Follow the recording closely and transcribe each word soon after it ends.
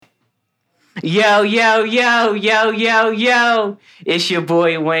Yo, yo, yo, yo, yo, yo. It's your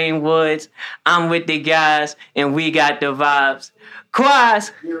boy Wayne Woods. I'm with the guys, and we got the vibes.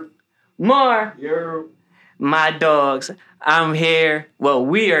 Quas, more, my dogs. I'm here. Well,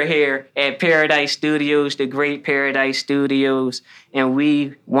 we are here at Paradise Studios, the great Paradise Studios, and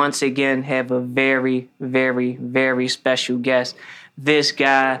we once again have a very, very, very special guest. This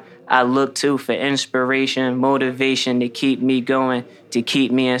guy I look to for inspiration, motivation to keep me going, to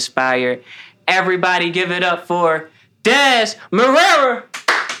keep me inspired. Everybody give it up for Des Mirera.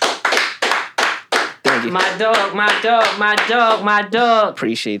 Thank you. My dog, my dog, my dog, my dog.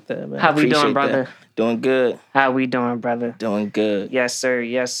 Appreciate that, man. How we doing, Appreciate brother? that. Doing good. How we doing, brother? Doing good. Yes, sir.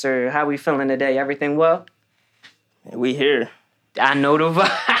 Yes, sir. How we feeling today? Everything well? We here. I know the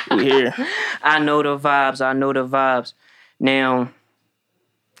vibes. We here. I know the vibes. I know the vibes. Now,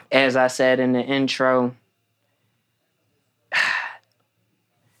 as I said in the intro,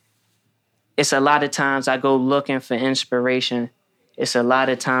 it's a lot of times I go looking for inspiration. It's a lot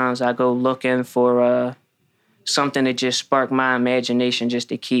of times I go looking for something to just spark my imagination, just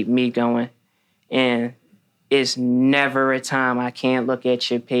to keep me going. And it's never a time I can't look at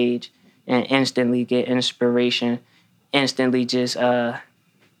your page and instantly get inspiration, instantly just get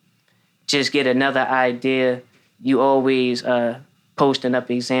another idea. You always posting up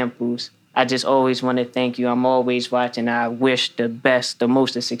examples. I just always want to thank you. I'm always watching. I wish the best, the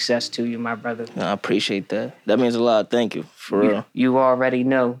most of success to you, my brother. I appreciate that. That means a lot. Thank you. For real. You already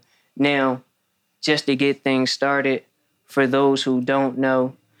know. Now, just to get things started, for those who don't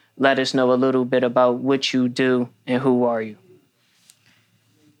know, let us know a little bit about what you do and who are you.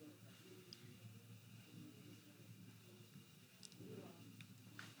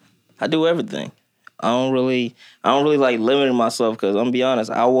 I do everything. I don't really like limiting myself because I'm gonna be honest,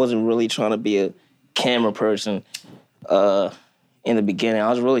 I wasn't really trying to be a camera person in the beginning. I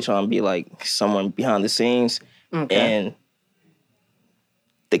was really trying to be like someone behind the scenes. Okay. And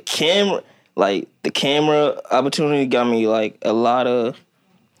the camera opportunity got me to meet like a lot of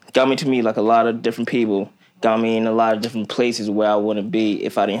different people, got me in a lot of different places where I wouldn't be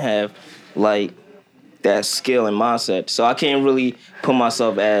if I didn't have like that skill and mindset. So I can't really put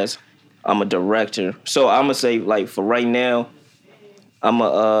myself as I'm a director. So I'm gonna say like for right now, I'm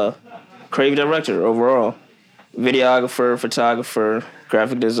a creative director overall, videographer, photographer,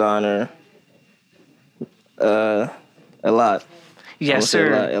 graphic designer, a lot. Yes,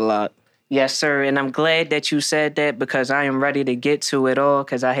 sir. A lot. Yes, sir. And I'm glad that you said that because I am ready to get to it all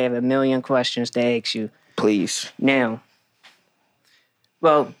because I have a million questions to ask you. Please. Now,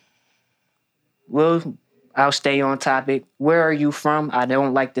 I'll stay on topic. Where are you from? I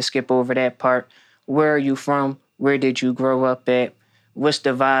don't like to skip over that part. Where are you from? Where did you grow up at? What's the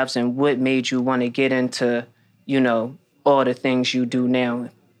vibes and what made you want to get into, all the things you do now,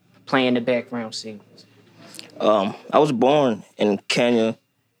 playing the background singers? I was born in Kenya,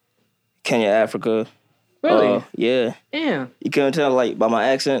 Africa. Really? Yeah. Yeah. You couldn't tell like by my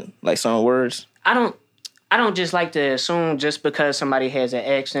accent, like some words. I don't just like to assume just because somebody has an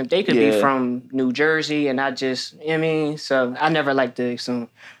accent. They could be from New Jersey and so I never like to assume.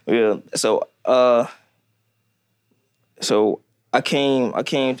 Yeah. So I came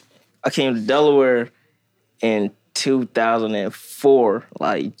to Delaware in 2004,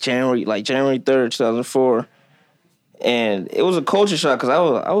 like January 3rd, 2004. And it was a culture shock because I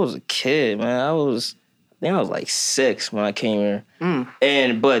was a kid, man. I think I was like 6 when I came here.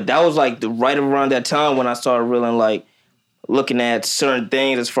 But that was like right around that time when I started really like looking at certain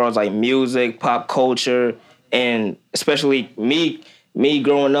things as far as like music, pop culture, and especially me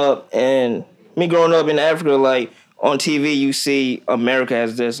growing up in Africa, like on TV you see America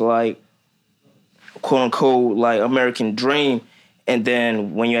as this like quote unquote like American dream, and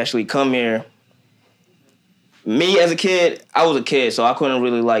then when you actually come here, me as a kid, I was a kid, so I couldn't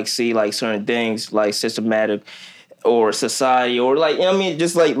really like see like certain things like systematic or society or like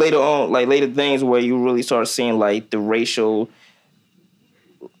just like later on, like later things where you really start seeing like the racial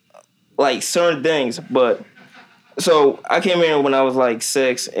like certain things. But so I came here when I was like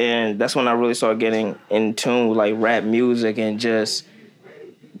 6, and that's when I really started getting in tune with like rap music and just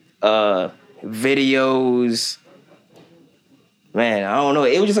videos. Man, I don't know.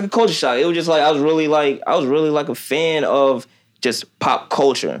 It was just like a culture shock. It was just like I was really like a fan of just pop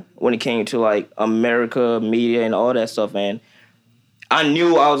culture when it came to like America, media, and all that stuff. And I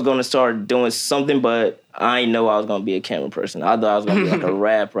knew I was gonna start doing something, but I didn't know I was gonna be a camera person. I thought I was gonna be like a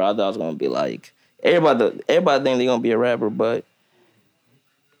rapper. I thought I was gonna be like everybody think they're gonna be a rapper, but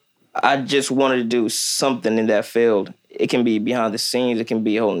I just wanted to do something in that field. It can be behind the scenes, it can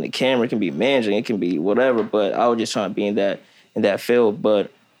be holding the camera, it can be managing, it can be whatever. But I was just trying to be in that field.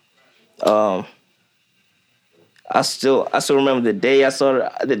 But Um, I still remember the day I started.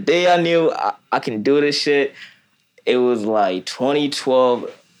 The day I knew I can do this shit. It was like 2012.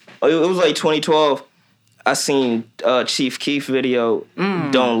 It was like 2012. I seen Chief Keef video,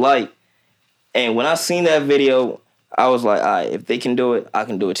 Don't Like. And when I seen that video, I was like, all right, if they can do it, I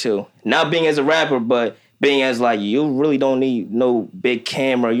can do it too. Not being as a rapper, but being as like, you really don't need no big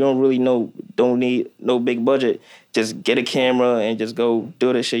camera. You don't need no big budget. Just get a camera and just go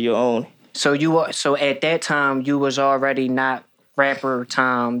do this shit your own. So at that time you was already not rapper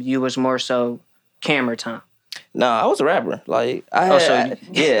time. You was more so camera time. Nah, I was a rapper. Like I had, Oh, so I ain't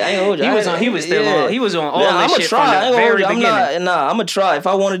gonna hold you. he was still on. He was on all Nah, this I'ma shit try. I from ain't the gonna hold very you. beginning. I'm gonna try. If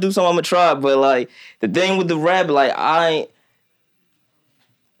I want to do something, I'm gonna try. But like the thing with the rap, like I'm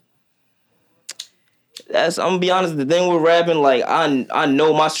gonna be honest. The thing with rapping, like I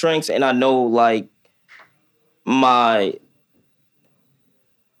know my strengths and I know like my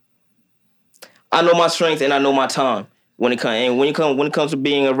my strengths and I know my time. When it comes to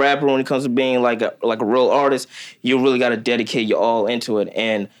being a rapper, when it comes to being like a real artist, you really got to dedicate your all into it.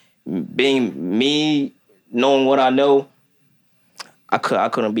 And being me, knowing what I know, I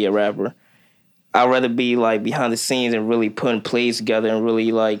couldn't be a rapper. I'd rather be like behind the scenes and really putting plays together and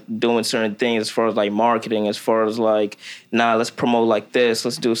really like doing certain things as far as like marketing, as far as like, let's promote like this,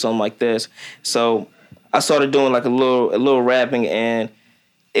 let's do something like this. So I started doing like a little rapping, and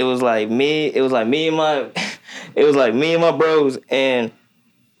it was like me and my it was like me and my bros, and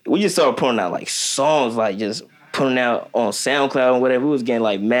we just started putting out like songs, like just putting out on SoundCloud and whatever. We was getting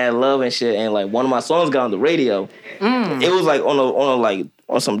like mad love and shit, and like one of my songs got on the radio. It was like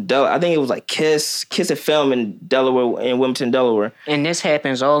on some I think it was like Kiss FM in Delaware, in Wilmington, Delaware. And this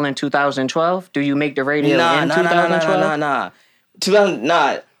happens all in 2012. Do you make the radio in 2012? Nah.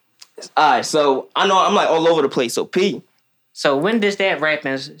 2009. All right, so I know I'm like all over the place. So P. So when does that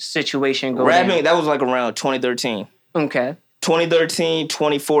rapping situation go Rapping, down? that was like around 2013. Okay. 2013,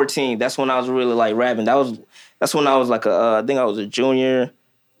 2014. That's when I was really like rapping. That's when I was like I think I was a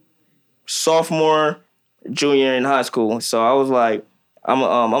sophomore, junior in high school. So I was like, I'm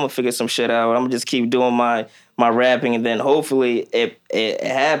gonna figure some shit out. I'm gonna just keep doing my rapping, and then hopefully it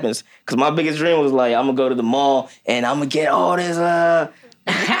happens. Cause my biggest dream was like, I'm gonna go to the mall and I'm gonna get all this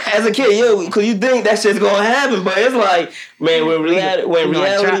as a kid, cause you think that shit's gonna happen, but it's like, man, when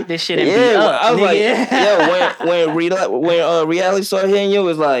reality, drop this shit and be up, I was nigga. like, when reality started hitting you,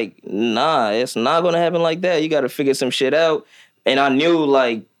 it's like, nah, it's not gonna happen like that. You got to figure some shit out, and I knew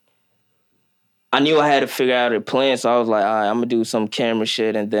I had to figure out a plan, so I was like, all right, I'm gonna do some camera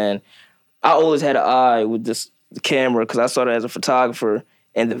shit, and then I always had an eye with the camera, cause I started as a photographer,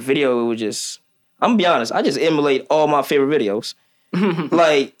 and the video, it was just, I'm gonna be honest, I just emulate all my favorite videos.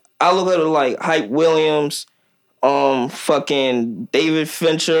 Like, I look at it like Hype Williams, fucking David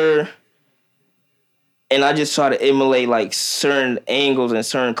Fincher, and I just try to emulate like certain angles and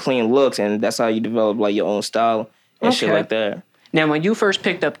certain clean looks, and that's how you develop like your own style and shit like that. Now, when you first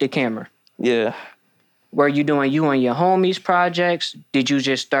picked up the camera, yeah, were you doing you and your homies projects? Did you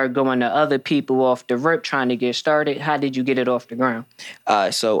just start going to other people off the rip trying to get started? How did you get it off the ground?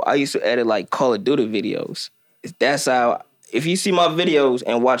 So I used to edit like Call of Duty videos. That's how. If you see my videos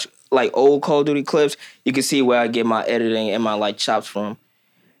and watch like old Call of Duty clips, you can see where I get my editing and my like chops from.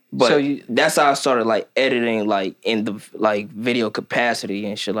 But that's how I started like editing like in the like video capacity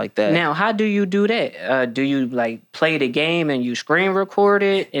and shit like that. Now, how do you do that? Do you like play the game and you screen record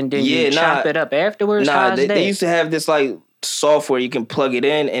it and then you chop it up afterwards? They used to have this like software you can plug it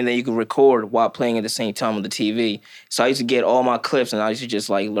in and then you can record while playing at the same time on the TV. So I used to get all my clips and I used to just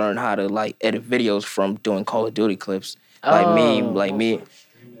like learn how to like edit videos from doing Call of Duty clips. Like me.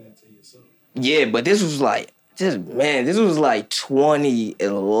 Yeah, but this was like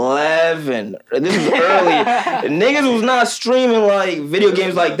 2011. This was early. Niggas was not streaming like video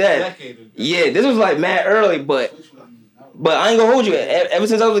games like that. Yeah, this was like mad early, but I ain't gonna hold you. Ever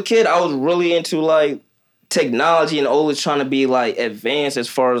since I was a kid, I was really into like technology and always trying to be like advanced as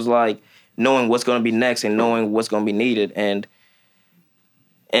far as like knowing what's gonna be next and knowing what's gonna be needed and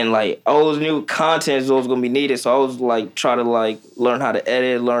like always new content is always gonna be needed. So I was like try to like learn how to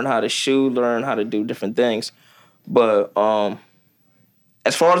edit, learn how to shoot, learn how to do different things. But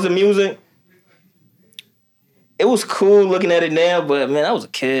as far as the music, it was cool looking at it now, but man, I was a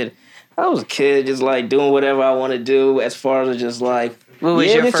kid just like doing whatever I want to do as far as just like. What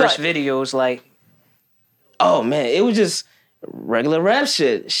was your first videos like? Oh man, it was just regular rap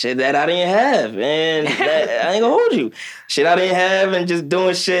shit that I didn't have, and that, I ain't gonna hold you, shit I didn't have, and just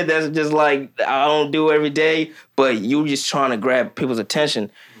doing shit that's just like I don't do every day, but you just trying to grab people's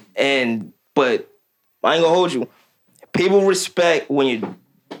attention, but I ain't gonna hold you. People respect when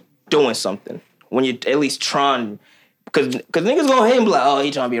doing something. When you're at least trying, because niggas gonna hate him like, oh,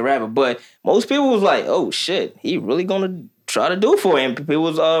 he trying to be a rapper. But most people was like, oh shit, he really gonna try to do it for him. People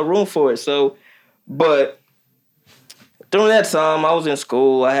was room for it. So, but during that time, I was in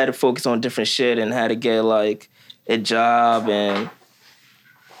school. I had to focus on different shit and had to get like a job and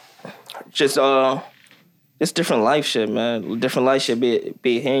just it's different life shit, man. Different life shit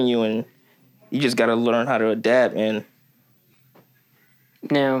be hitting you, and you just gotta learn how to adapt and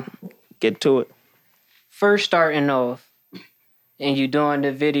Now, get to it. first starting off, and you doing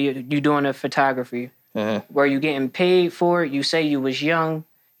the video, you doing the photography. Were you getting paid for it? You say you was young,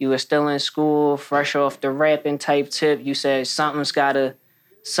 you were still in school, fresh off the rapping type tip. You said you gotta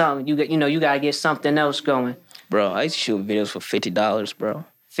get something else going. Bro, I used to shoot videos for $50, bro.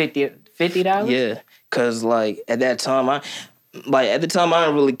 $50? Yeah, cause like at the time I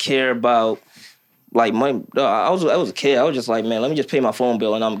didn't really care about like money. I was a kid. I was just like, man, let me just pay my phone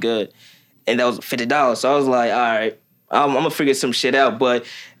bill and I'm good. And that was $50. So I was like, all right, I'm gonna figure some shit out. But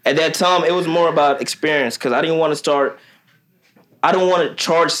at that time, it was more about experience because I didn't want to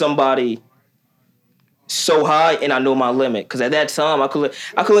charge somebody so high and I know my limit. Because at that time, I could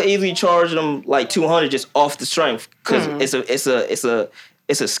easily charge them like $200 just off the strength because it's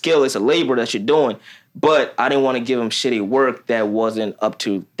a skill, it's a labor that you're doing. But I didn't want to give them shitty work that wasn't up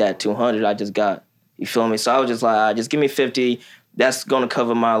to that $200 I just got. You feel me? So I was just like, all right, just give me $50. That's gonna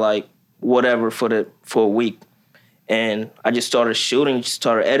cover my like whatever for a week. And I just started shooting, just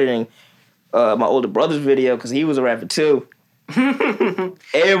started editing my older brother's video because he was a rapper too. Everybody's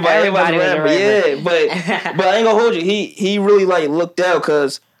a rapper, yeah. But I ain't gonna hold you. He really like looked out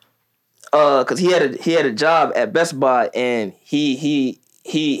because he had a job at Best Buy and he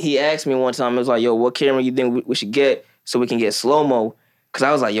asked me one time. It was like, yo, what camera you think we should get so we can get slow mo? Because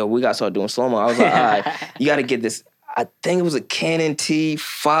I was like, yo, we gotta start doing slow mo. I was like, all right, you gotta get this. I think it was a Canon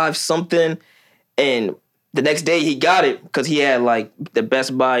T5 something, and the next day he got it because he had like the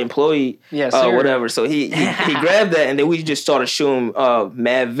Best Buy employee, whatever. So he grabbed that, and then we just started shooting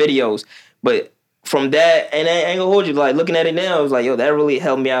mad videos. But from that, and I ain't gonna hold you, like looking at it now, I was like, yo, that really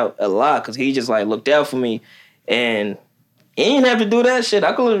helped me out a lot because he just like looked out for me, and he didn't have to do that shit.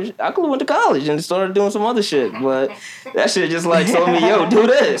 I could have went to college and started doing some other shit, but that shit just like told me, yo, do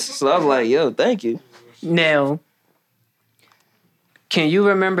this. So I was like, yo, thank you. Now, can you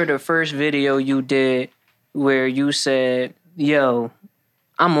remember the first video you did where you said, yo,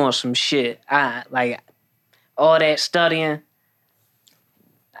 I'm on some shit. I like all that studying.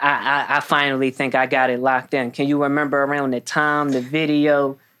 I finally think I got it locked in. Can you remember around the time, the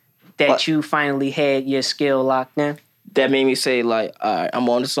video that you finally had your skill locked in? That made me say like, all right, I'm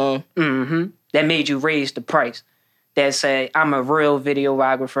on the song. Mm-hmm. That made you raise the price. That said, I'm a real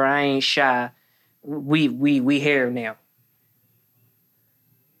videographer. I ain't shy. We here now.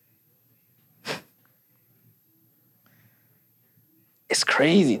 It's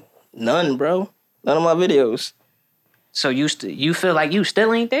crazy. None, bro. None of my videos. So you feel like you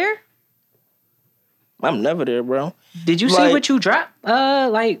still ain't there? I'm never there, bro. Did you see what you dropped?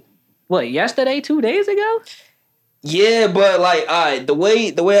 Yesterday, 2 days ago? Yeah, but like, all right, the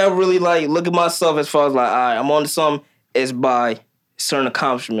way I really like look at myself as far as like, all right, I'm on to something is by certain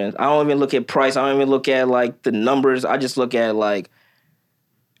accomplishments. I don't even look at price. I don't even look at like the numbers. I just look at like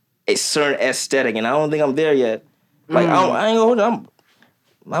a certain aesthetic, and I don't think I'm there yet. Like I ain't gonna.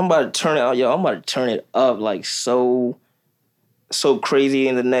 I'm about to turn it. Yo, I'm about to turn it up like so crazy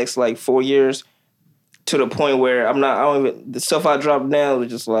in the next like 4 years to the point where I don't even, the stuff I drop now is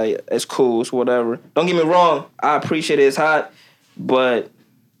just like, it's cool, it's whatever. Don't get me wrong, I appreciate it, it's hot, but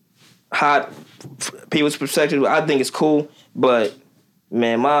people's perspective, I think it's cool, but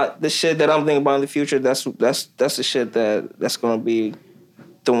man, the shit that I'm thinking about in the future, that's the shit that's gonna be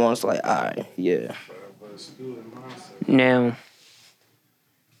the ones like, all right, yeah. Now,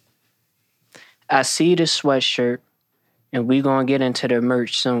 I see the sweatshirt, and we're going to get into the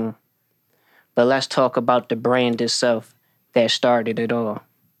merch soon. But let's talk about the brand itself that started it all.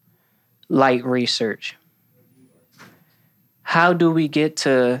 Light Research. How do we get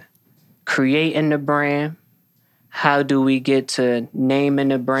to creating the brand? How do we get to naming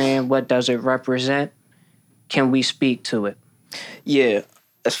the brand? What does it represent? Can we speak to it? Yeah.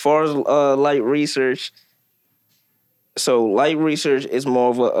 As far as Light Research, so Light Research is more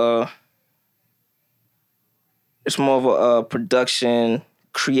of a production,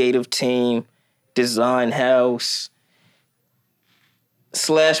 creative team, design house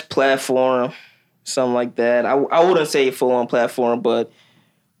 / platform, something like that. I wouldn't say full on platform, but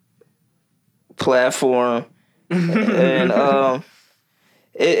platform. And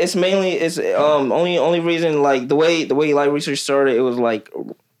it's mainly only reason like the way Light Research started, it was like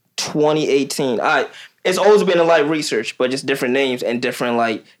 2018. It's always been a light research, but just different names and different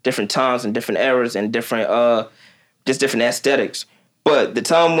times and different eras and just different aesthetics. But the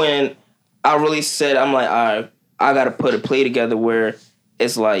time when I really said, I'm like, all right, I gotta put a play together where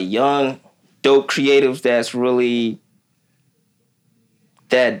it's like young, dope creatives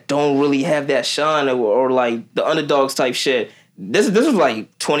that don't really have that shine or like the underdogs type shit. This was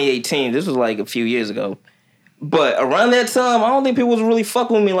like 2018. This was like a few years ago. But around that time, I don't think people was really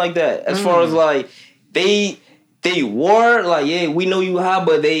fucking with me like that. As far as like they were like, yeah, we know you hot,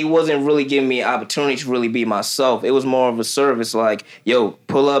 but they wasn't really giving me an opportunity to really be myself. It was more of a service, like, yo,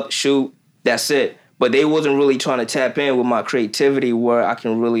 pull up, shoot, that's it. But they wasn't really trying to tap in with my creativity where I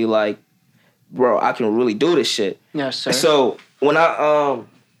can really like, bro, I can really do this shit. Yes, sir. So when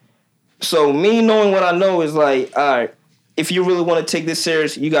so me knowing what I know is like, all right, if you really want to take this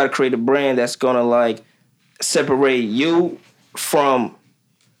serious, you got to create a brand that's gonna like separate you from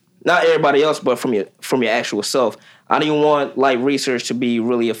not everybody else, but from your actual self. I didn't want like research to be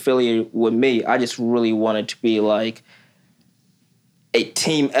really affiliated with me. I just really wanted to be like a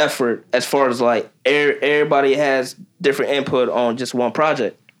team effort as far as like everybody has different input on just one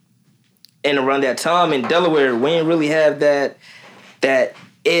project. And around that time in Delaware, we didn't really have that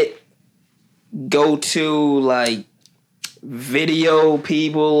it go to like video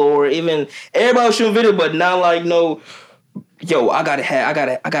people or even everybody was shooting video, but not like no, yo, I gotta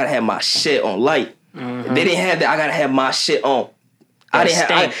have my shit on light. Mm-hmm. They didn't have that. I gotta have my shit on.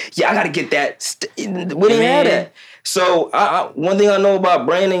 I gotta get that. We didn't have that. So one thing I know about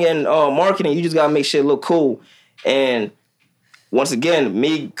branding and marketing, you just gotta make shit look cool. And once again,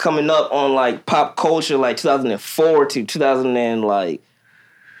 me coming up on like pop culture, like 2004 to 2000 and like,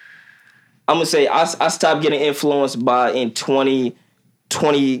 I'm gonna say I stopped getting influenced by in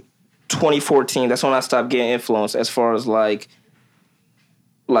 2014. That's when I stopped getting influenced as far as like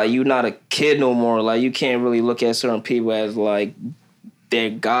you're not a kid no more. Like you can't really look at certain people as like their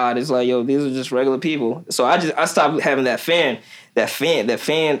God. It's like, yo, these are just regular people. So I stopped having that fan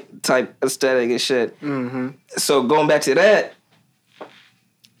type aesthetic and shit. Mm-hmm. So going back to that,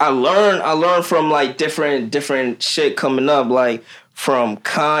 I learned from like different shit coming up, like from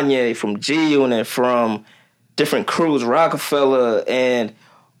Kanye, from G-Unit, from different crews, Rockefeller, and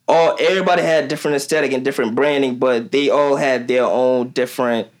everybody had different aesthetic and different branding, but they all had their own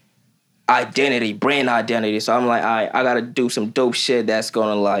different brand identity. So I'm like, all right, I gotta do some dope shit that's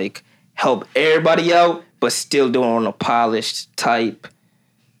gonna like help everybody out, but still doing on a polished type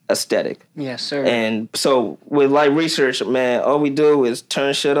aesthetic. Yes, sir. And so with like research, man, all we do is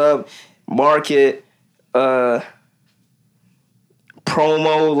turn shit up, market, promo,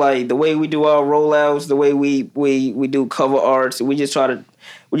 like the way we do our rollouts, the way we do cover arts. We just try to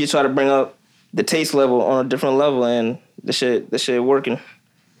bring up the taste level on a different level, and the shit working.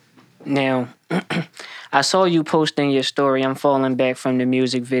 Now, I saw you posting your story. I'm falling back from the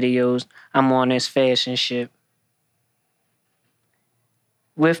music videos. I'm on this fashion shit.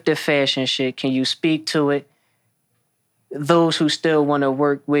 With the fashion shit, can you speak to it? Those who still want to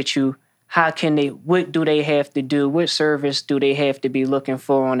work with you, what do they have to do? What service do they have to be looking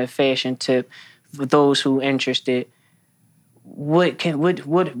for on a fashion tip for those who interested? What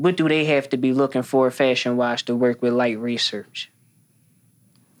do they have to be looking for fashion-wise to work with Light Research?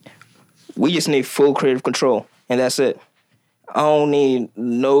 We just need full creative control, and that's it. I don't need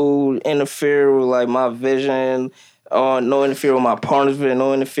no interfere with like my vision, or no interfere with my partner's vision,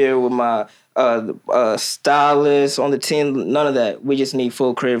 no interfere with my stylist on the team, none of that. We just need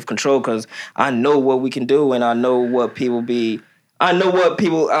full creative control because I know what we can do and I know what people you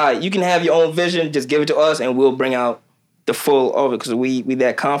can have your own vision, just give it to us and we'll bring out the full of it because we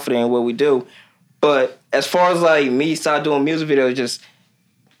that confident in what we do. But as far as like me start doing music videos, just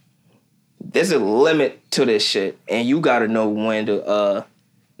there's a limit to this shit and you gotta know when to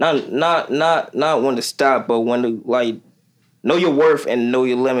not when to stop, but when to like know your worth and know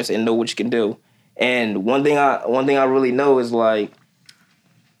your limits and know what you can do. And one thing I really know is like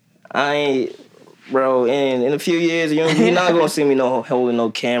in a few years you're not gonna see me holding no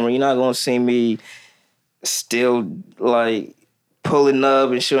camera. You're not gonna see me still like pulling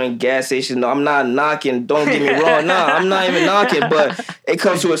up and showing gas stations. No, I'm not knocking. Don't get me wrong. Nah, I'm not even knocking. But it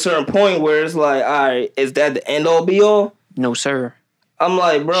comes to a certain point where it's like, all right, is that the end all be all? No, sir. I'm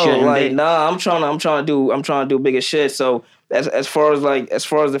like, bro, nah. I'm trying to do bigger shit. So as far as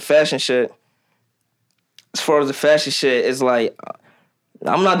the fashion shit, it's like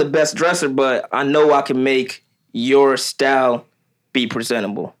I'm not the best dresser, but I know I can make your style be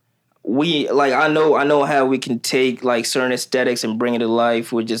presentable. I know how we can take like certain aesthetics and bring it to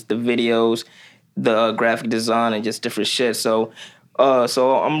life with just the videos, the graphic design, and just different shit. So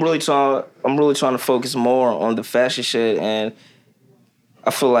So I'm really trying to focus more on the fashion shit, and I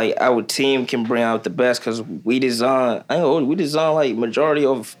feel like our team can bring out the best because we design like majority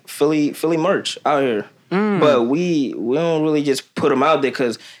of Philly merch out here, but we don't really just put them out there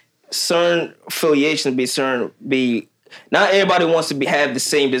because certain affiliations be not everybody wants to have the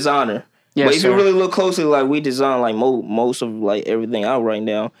same designer. Yes, But if sir. you really look closely, like we design like most of like everything out right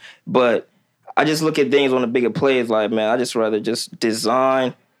now. But I just look at things on the bigger plays. Like man, I just rather just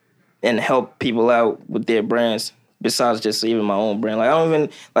design and help people out with their brands. Besides just even my own brand, like I don't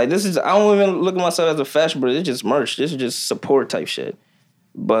even look at myself as a fashion brand. It's just merch. This is just support type shit.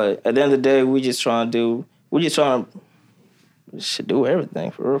 But at the end of the day, we just trying to should do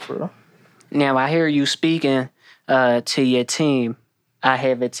everything for real, for real. Now I hear you speaking to your team. I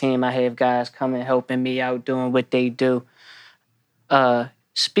have a team. I have guys coming helping me out doing what they do.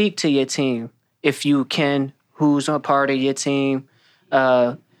 Speak to your team if you can. Who's a part of your team?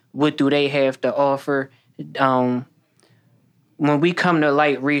 What do they have to offer? When we come to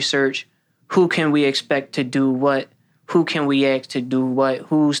light research, who can we expect to do what? Who can we ask to do what?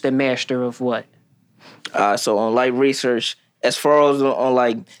 Who's the master of what? So on light research, as far as on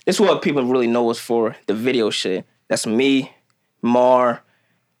like this is what people really know us for, the video shit. That's me, Mar,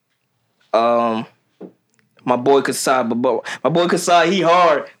 my boy Kasai, but my boy Kasai, he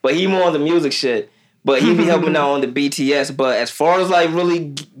hard, but he more on the music shit. But he be helping out on the BTS. But as far as like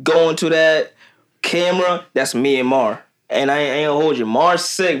really going to that camera, that's me and Mar. And I ain't gonna hold you. Mar's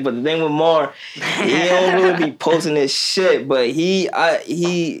sick, but the thing with Mar, he don't really be posting this shit. But he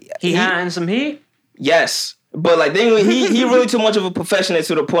hiding some heat. yes. But like he really too much of a professional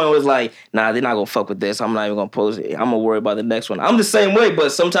to the point where it's like, nah, they're not gonna fuck with this. I'm not even gonna post it. I'm gonna worry about the next one. I'm the same way,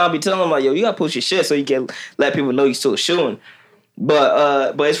 but sometimes I be telling them like, yo, you gotta post your shit so you can let people know you still shooting.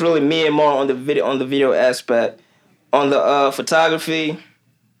 But it's really me and Mar on the video aspect. On the photography,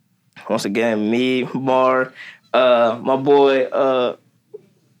 once again, me, Mar, my boy,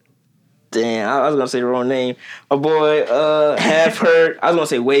 damn, I was gonna say the wrong name. My boy, Half Hurt. I was gonna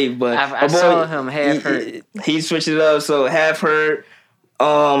say Wave, but I saw him Half Hurt. He switched it up. So Half Hurt.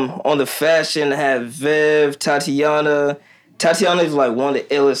 On the fashion, I have Viv, Tatiana. Tatiana is like one of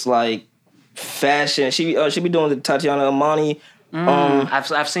the illest like fashion. She be doing the Tatiana Amani.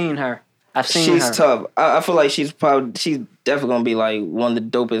 I've seen her. She's tough. I feel like she's definitely gonna be like one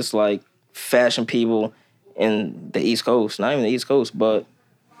of the dopest like fashion people in the East Coast. Not even the East Coast, but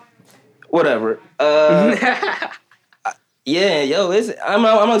whatever. Yeah, yo, I'm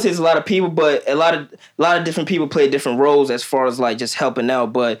not gonna say it's a lot of people, but a lot of different people play different roles as far as like just helping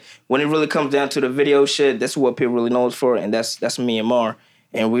out. But when it really comes down to the video shit, that's what people really know us for, and that's me and Mar,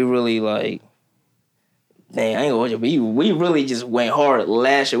 and we really like. Dang, I ain't gonna hold you. We really just went hard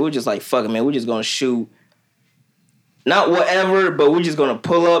last year. We were just like, fuck it, man. We're just gonna shoot. Not whatever, but we're just gonna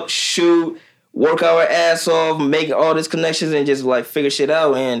pull up, shoot, work our ass off, make all these connections, and just like figure shit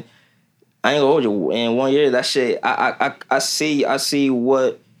out. And I ain't gonna hold you. In 1 year, that shit, I see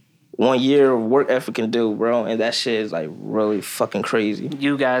what 1 year of work effort can do, bro. And that shit is like really fucking crazy.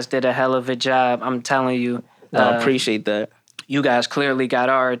 You guys did a hell of a job. I'm telling you. I appreciate that. You guys clearly got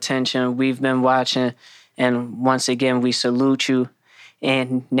our attention. We've been watching. And once again, we salute you.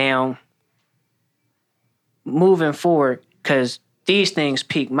 And now, moving forward, because these things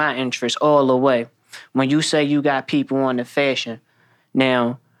pique my interest all the way. When you say you got people on the fashion,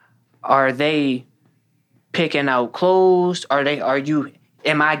 now, are they picking out clothes?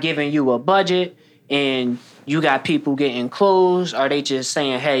 Am I giving you a budget and you got people getting clothes? Are they just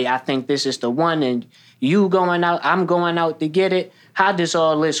saying, hey, I think this is the one and you going out, I'm going out to get it? How does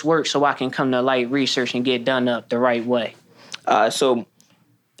all this work so I can come to light research and get done up the right way? So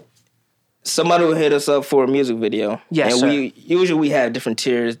somebody will hit us up for a music video. Yes, and sir. we have different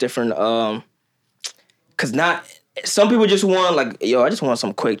tiers, different cause not some people just want like, yo, I just want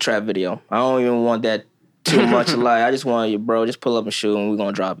some quick trap video. I don't even want that too much like I just want you, bro, just pull up and shoot and we're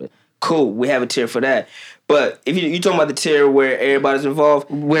gonna drop it. Cool, we have a tier for that. But if you talking about the tier where everybody's involved,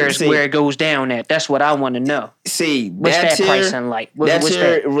 where it goes down at, that's what I want to know. See, what's that tier, pricing like? That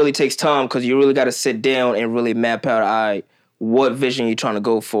tier it really takes time because you really got to sit down and really map out what vision you're trying to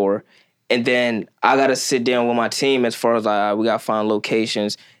go for. And then I got to sit down with my team as far as we got to find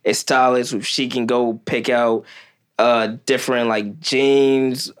locations. A stylist, she can go pick out different like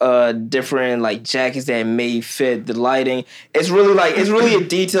jeans, different like jackets that may fit the lighting. It's really a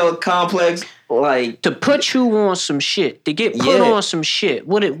detailed, complex. Like to put you on some shit, to get put on some shit.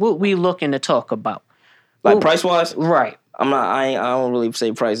 What we looking to talk about? Like price wise, right? I don't really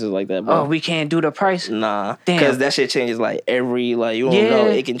say prices like that, bro. Oh, we can't do the price? Nah, because that shit changes like every you don't know.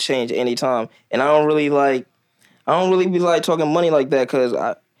 It can change anytime, and I don't really like. I don't really be like talking money like that because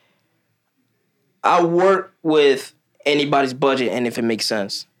I work with anybody's budget and if it makes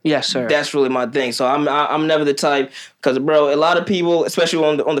sense. Yes, sir. That's really my thing. So I'm never the type because bro, a lot of people, especially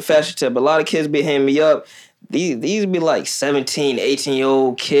on the fashion tip, a lot of kids be hitting me up. These be like 17,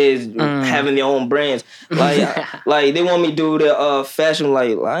 18-year-old kids having their own brands. Like they want me to do the fashion.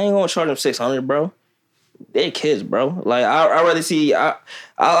 Like I ain't gonna charge them $600, bro. They're kids, bro. Like I rather see.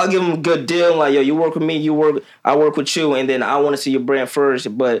 I'll give them a good deal. Like yo, you work with me, I work with you, and then I want to see your brand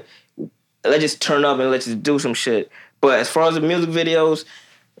first. But let's just turn up and let's just do some shit. But as far as the music videos,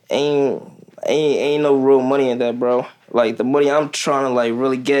 ain't no real money in that, bro. Like the money I'm trying to like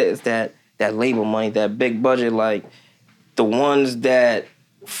really get is that label money, that big budget, like the ones that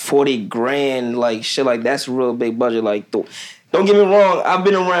 40 grand, like shit, like that's a real big budget. Like don't get me wrong, I've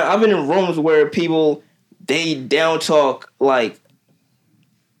been in rooms where people they down talk like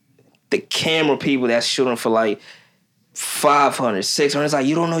the camera people that's shooting for like 500, 600. It's like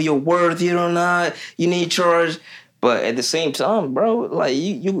you don't know your worth, you don't know, you need charge. But at the same time, bro, like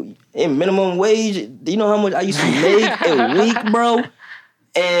you in minimum wage, do you know how much I used to make a week, bro?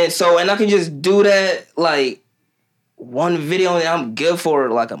 And I can just do that like one video and I'm good for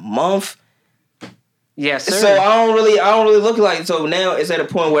like a month. Yes, sir. So I don't really look like it. So now it's at a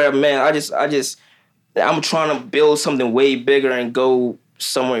point where man, I'm trying to build something way bigger and go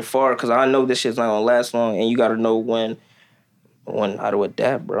somewhere far because I know this shit's not gonna last long and you gotta know when how to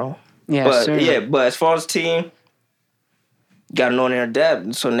adapt, bro. Yes, sir. But as far as team, gotta know and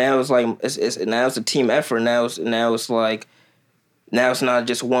adapt. So now it's like it's a team effort. Now it's not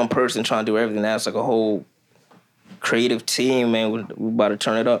just one person trying to do everything. Now it's like a whole creative team, man. We're about to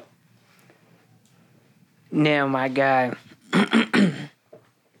turn it up. Now, my guy,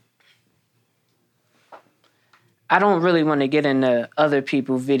 I don't really want to get into other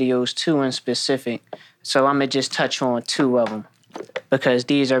people's videos too in specific, so I'm gonna just touch on two of them because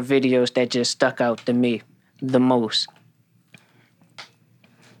these are videos that just stuck out to me the most.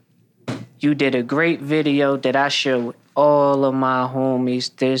 You did a great video that I showed all of my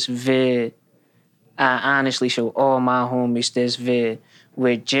homies this vid. I honestly show all my homies this vid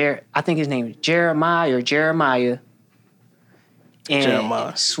with I think his name is Jeremiah and Jeremiah.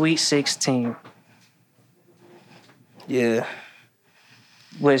 Sweet 16. Yeah.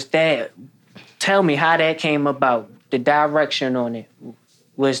 Tell me how that came about, the direction on it.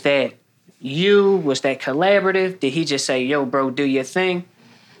 Was that you? Was that collaborative? Did he just say, yo, bro, do your thing?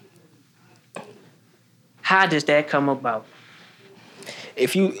 How does that come about?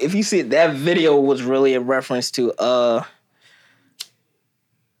 If you see that video was really a reference to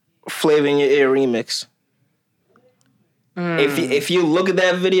Flavor in Your Ear remix. If you look at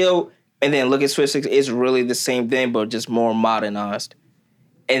that video and then look at Swiss 6, it's really the same thing but just more modernized.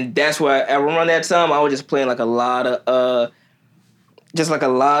 And that's why around that time I was just playing like a lot of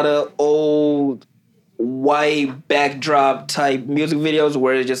old white backdrop type music videos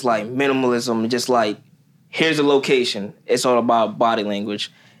where it's just like minimalism, just like here's a location. It's all about body language.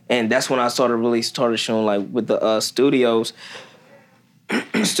 And that's when I started showing like with the studio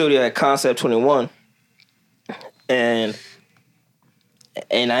at Concept 21. And I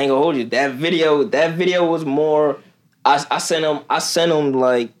ain't gonna hold you. That video was more I sent him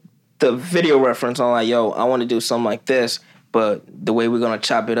like the video reference on like, yo, I want to do something like this, but the way we're gonna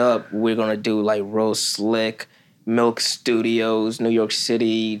chop it up, we're gonna do like Rose Slick, Milk Studios, New York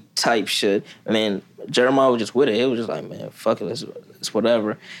City type shit. And then Jeremiah was just with it. It was just like, man, fuck it, it's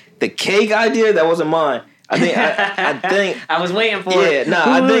whatever. The cake idea, that wasn't mine. I think I was waiting for it.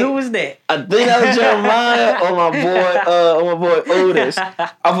 Who was that? I think that was Jeremiah or my boy Otis.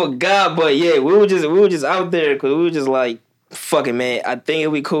 I forgot, but yeah, we were just out there because we were just like, fuck it, man. I think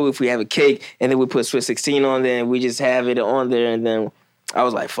it'd be cool if we have a cake and then we put Swiss 16 on there and we just have it on there and then I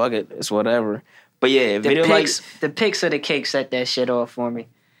was like, fuck it, it's whatever. But yeah, the pics of the cake set that shit off for me.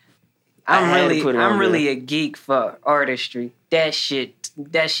 I'm really a geek for artistry. That shit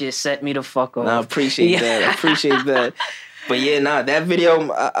set me the fuck off. I appreciate that. But yeah, that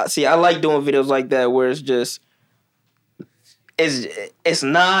video. I like doing videos like that where it's just, it's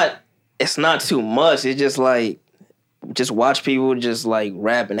not too much. It's just like, just watch people just like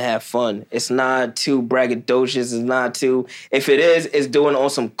rap and have fun. It's not too braggadocious. It's not too. If it is, it's doing on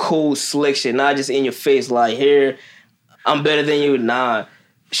some cool slick shit, not just in your face. Like, here, I'm better than you. Nah,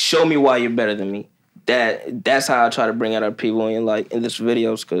 show me why you're better than me. That's how I try to bring out our people in this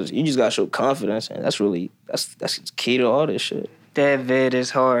videos because you just gotta show confidence and that's key to all this shit. That vid is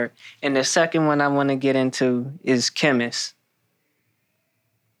hard. And the second one I want to get into is Chemist.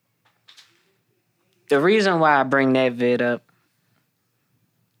 The reason why I bring that vid up,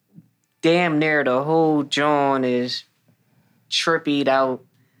 damn near the whole joint is trippied out,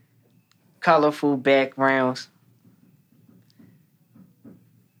 colorful backgrounds.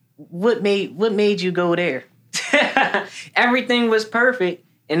 What made you go there? Everything was perfect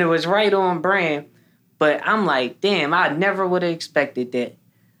and it was right on brand, but I'm like, damn, I never would have expected that.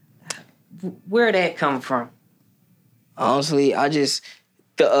 Where'd that come from? Honestly, I just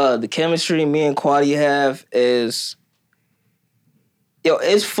the chemistry me and Quadi have is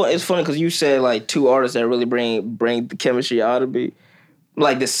it's fun. It's funny because you said like two artists that really bring the chemistry out of me,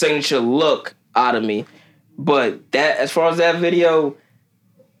 like the signature look out of me. But that as far as that video,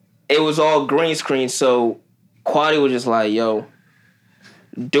 it was all green screen. So Quadi was just like, "Yo,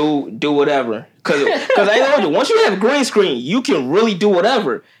 do whatever." Because I know once you have green screen, you can really do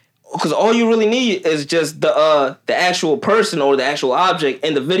whatever. Because all you really need is just the actual person or the actual object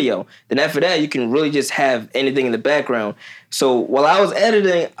in the video. Then after that, you can really just have anything in the background. So while I was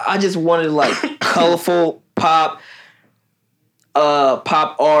editing, I just wanted like colorful pop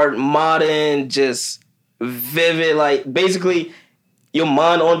art, modern, just vivid. Like basically, your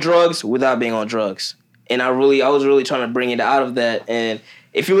mind on drugs without being on drugs. And I was really trying to bring it out of that. And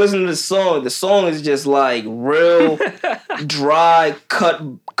if you listen to the song is just like real dry,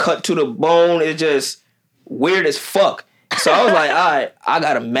 cut to the bone. It's just weird as fuck. So I was like, all right, I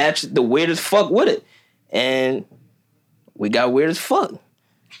gotta match the weird as fuck with it. And we got weird as fuck.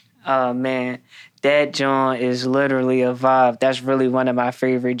 Oh man, that joint is literally a vibe. That's really one of my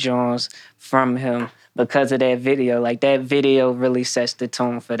favorite joints from him because of that video. Like that video really sets the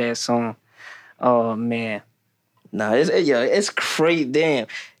tone for that song. Oh man. Nah, it's crazy. Damn,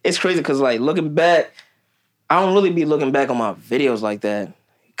 it's crazy because like looking back, I don't really be looking back on my videos like that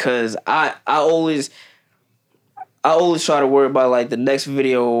because I always try to worry about like the next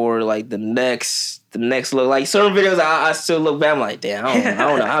video or like the next look. Like certain videos, I still look back. I'm like, damn, I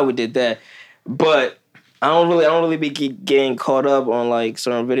don't know how we did that, but I don't really be getting caught up on like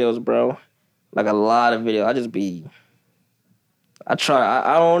certain videos, bro. Like a lot of videos, I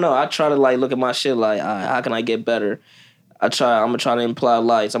don't know. I try to like look at my shit like, all right, how can I get better? I'm gonna try to imply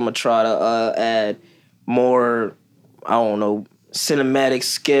lights. I'm gonna try to add more, I don't know, cinematic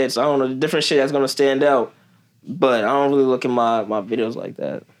skits. I don't know, different shit that's gonna stand out. But I don't really look at my videos like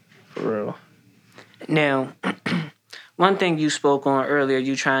that, for real. Now, one thing you spoke on earlier,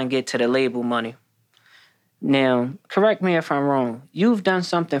 you try and get to the label money. Now, correct me if I'm wrong. You've done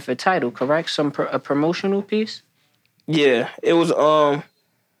something for Tidal, correct? A promotional piece? Yeah, it was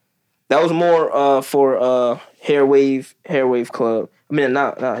that was more for Hairwave Club. I mean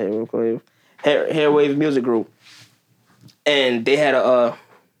not Hairwave Club. Hairwave Music Group. And they had a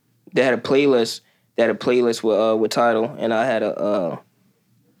playlist. They had a playlist with Tidal, and I had to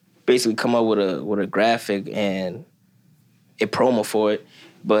basically come up with a graphic and a promo for it.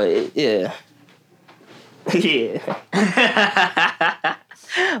 But yeah. Yeah.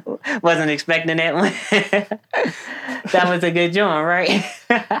 Wasn't expecting that one. That was a good joint, right?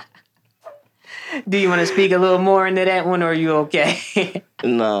 Do you want to speak a little more into that one, or are you okay?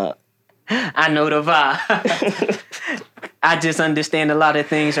 Nah. I know the vibe. I just understand a lot of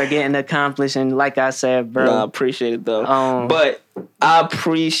things are getting accomplished, and like I said, bro. Nah, I appreciate it though. But I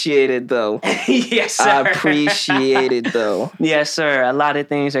appreciate it though. Yes, sir. I appreciate it though. Yes, sir. A lot of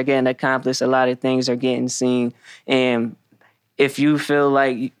things are getting accomplished. A lot of things are getting seen, and if you feel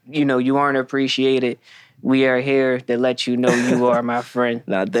like you aren't appreciated, we are here to let you know you are, my friend.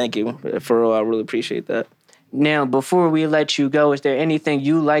 Nah, thank you. For real, I really appreciate that. Now, before we let you go, is there anything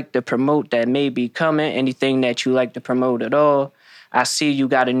you like to promote that may be coming? Anything that you like to promote at all? I see you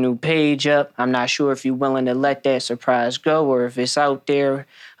got a new page up. I'm not sure if you're willing to let that surprise go or if it's out there.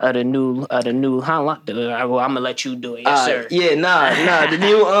 The new well, I'm gonna let you do it, yes, sir. Yeah, nah.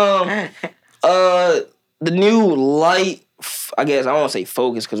 The new light. I guess I don't want to say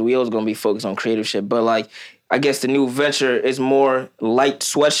focus because we always gonna be focused on creative shit. But like, I guess the new venture is more Light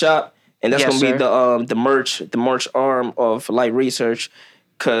Sweatshop. And that's gonna be the merch arm of Light Research,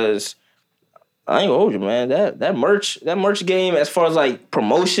 cause I ain't gonna hold you, man. That merch game, as far as like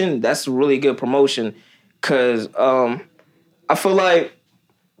promotion, that's really good promotion. Cause I feel like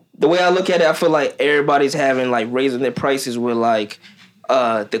the way I look at it, I feel like everybody's having like raising their prices with like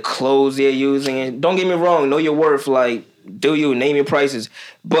the clothes they're using. And don't get me wrong, know your worth. Like, do you name your prices?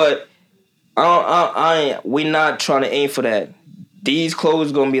 But we not trying to aim for that. These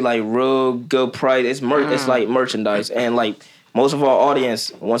clothes gonna be like real good price. It's It's like merchandise, and like most of our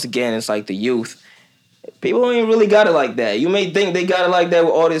audience, once again, it's like the youth. People ain't really got it like that. You may think they got it like that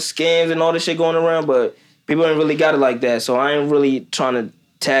with all these scams and all this shit going around, but people ain't really got it like that. So I ain't really trying to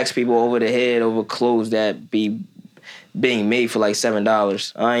tax people over the head over clothes that being made for like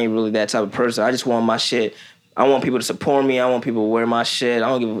 $7. I ain't really that type of person. I just want my shit. I want people to support me. I want people to wear my shit.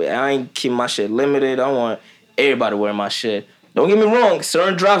 I ain't keeping my shit limited. I want everybody to wear my shit. Don't get me wrong.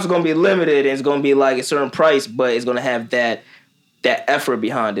 Certain drops are gonna be limited and it's gonna be like a certain price, but it's gonna have that effort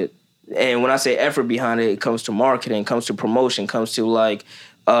behind it. And when I say effort behind it, it comes to marketing, comes to promotion, comes to like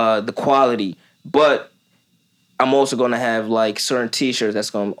the quality. But I'm also gonna have like certain T-shirts that's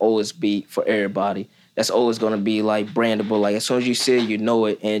gonna always be for everybody. That's always gonna be like brandable. Like as soon as you see it, you know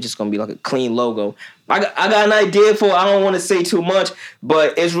it, and it's just gonna be like a clean logo. I got an idea for. I don't want to say too much,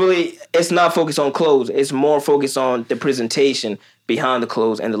 but it's not focused on clothes. It's more focused on the presentation behind the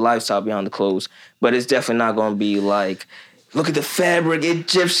clothes and the lifestyle behind the clothes. But it's definitely not gonna be like, look at the fabric,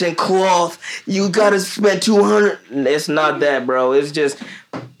 Egyptian cloth. You gotta spend $200. It's not that, bro.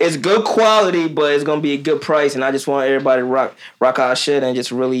 It's good quality, but it's gonna be a good price. And I just want everybody to rock our shit and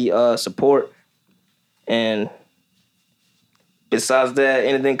just really support. And besides that,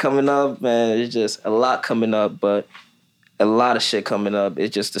 anything coming up, man, it's just a lot coming up, but a lot of shit coming up.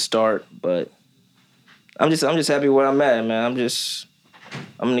 It's just the start, but I'm just happy where I'm at, man.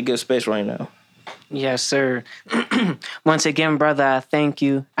 I'm in a good space right now. Yes, sir. Once again, brother, I thank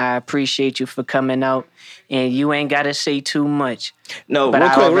you. I appreciate you for coming out. And you ain't got to say too much. No,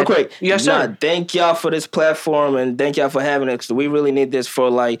 real quick. Yes, sir. Nah, thank y'all for this platform and thank y'all for having it. Cause we really need this for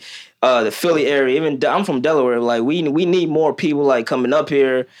like the Philly area. Even I'm from Delaware. Like we need more people like coming up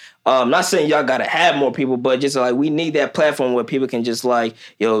here. Not saying y'all gotta have more people, but just like we need that platform where people can just like,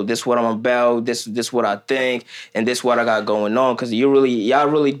 yo, this what I'm about, this what I think, and this what I got going on. Cause y'all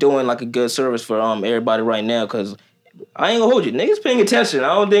really doing like a good service for everybody right now. Cause I ain't gonna hold you, niggas paying attention.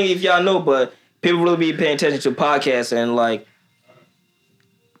 I don't think if y'all know, but people really be paying attention to podcasts and like,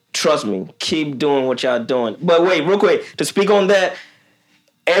 trust me, keep doing what y'all doing. But wait, real quick, to speak on that.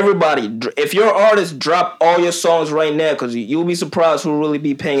 Everybody, if your artist drop all your songs right now, because you'll be surprised who really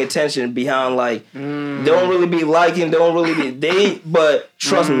be paying attention behind like they don't really be liking, but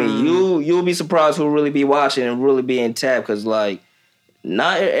trust me, you'll be surprised who really be watching and really be in tap because like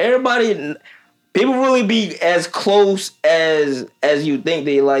not everybody, people really be as close as you think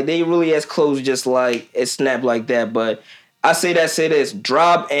they really as close just like it snap like that, but I say this,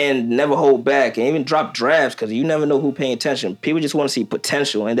 drop and never hold back, and even drop drafts because you never know who paying attention. People just want to see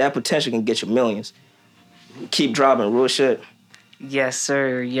potential, and that potential can get you millions. Keep dropping real shit. Yes,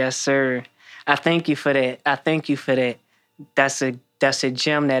 sir. Yes, sir. I thank you for that. That's a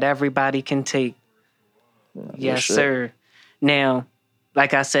gem that everybody can take. Yes, sir. Now,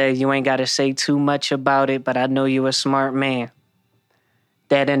 like I said, you ain't got to say too much about it, but I know you a smart man.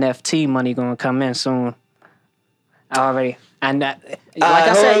 That NFT money gonna come in soon. Already, and like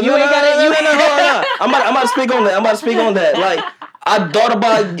I said, you ain't got to. I'm about to speak on that. Like I thought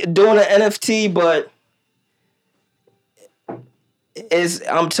about doing an NFT, but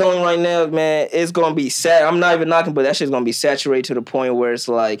I'm telling you right now, man, it's gonna be sad. I'm not even knocking, but that shit's gonna be saturated to the point where it's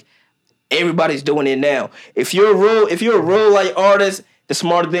like everybody's doing it now. If you're a real like artist, the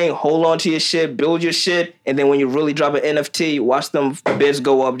smart thing, hold on to your shit, build your shit, and then when you really drop an NFT, watch them bids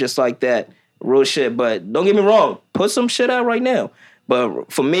go up just like that. Real shit, but don't get me wrong. Put some shit out right now.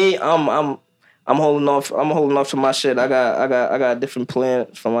 But for me, I'm holding off. I'm holding off to my shit. I got different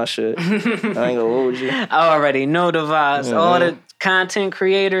plans for my shit. I ain't gonna hold you. I already know the vibes. Mm-hmm. All the content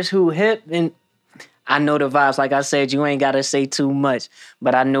creators who hip, and I know the vibes. Like I said, you ain't gotta say too much,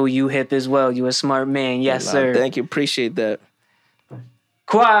 but I know you hip as well. You a smart man. Yes, sir. Thank you. Appreciate that.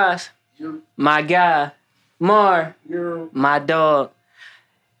 Quaz, my guy. Mar, my dog.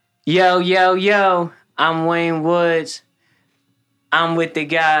 Yo, I'm Wayne Woods. I'm with the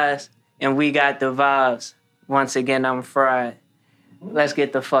guys, and we got the vibes. Once again, I'm Fried. Let's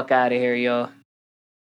get the fuck out of here, y'all.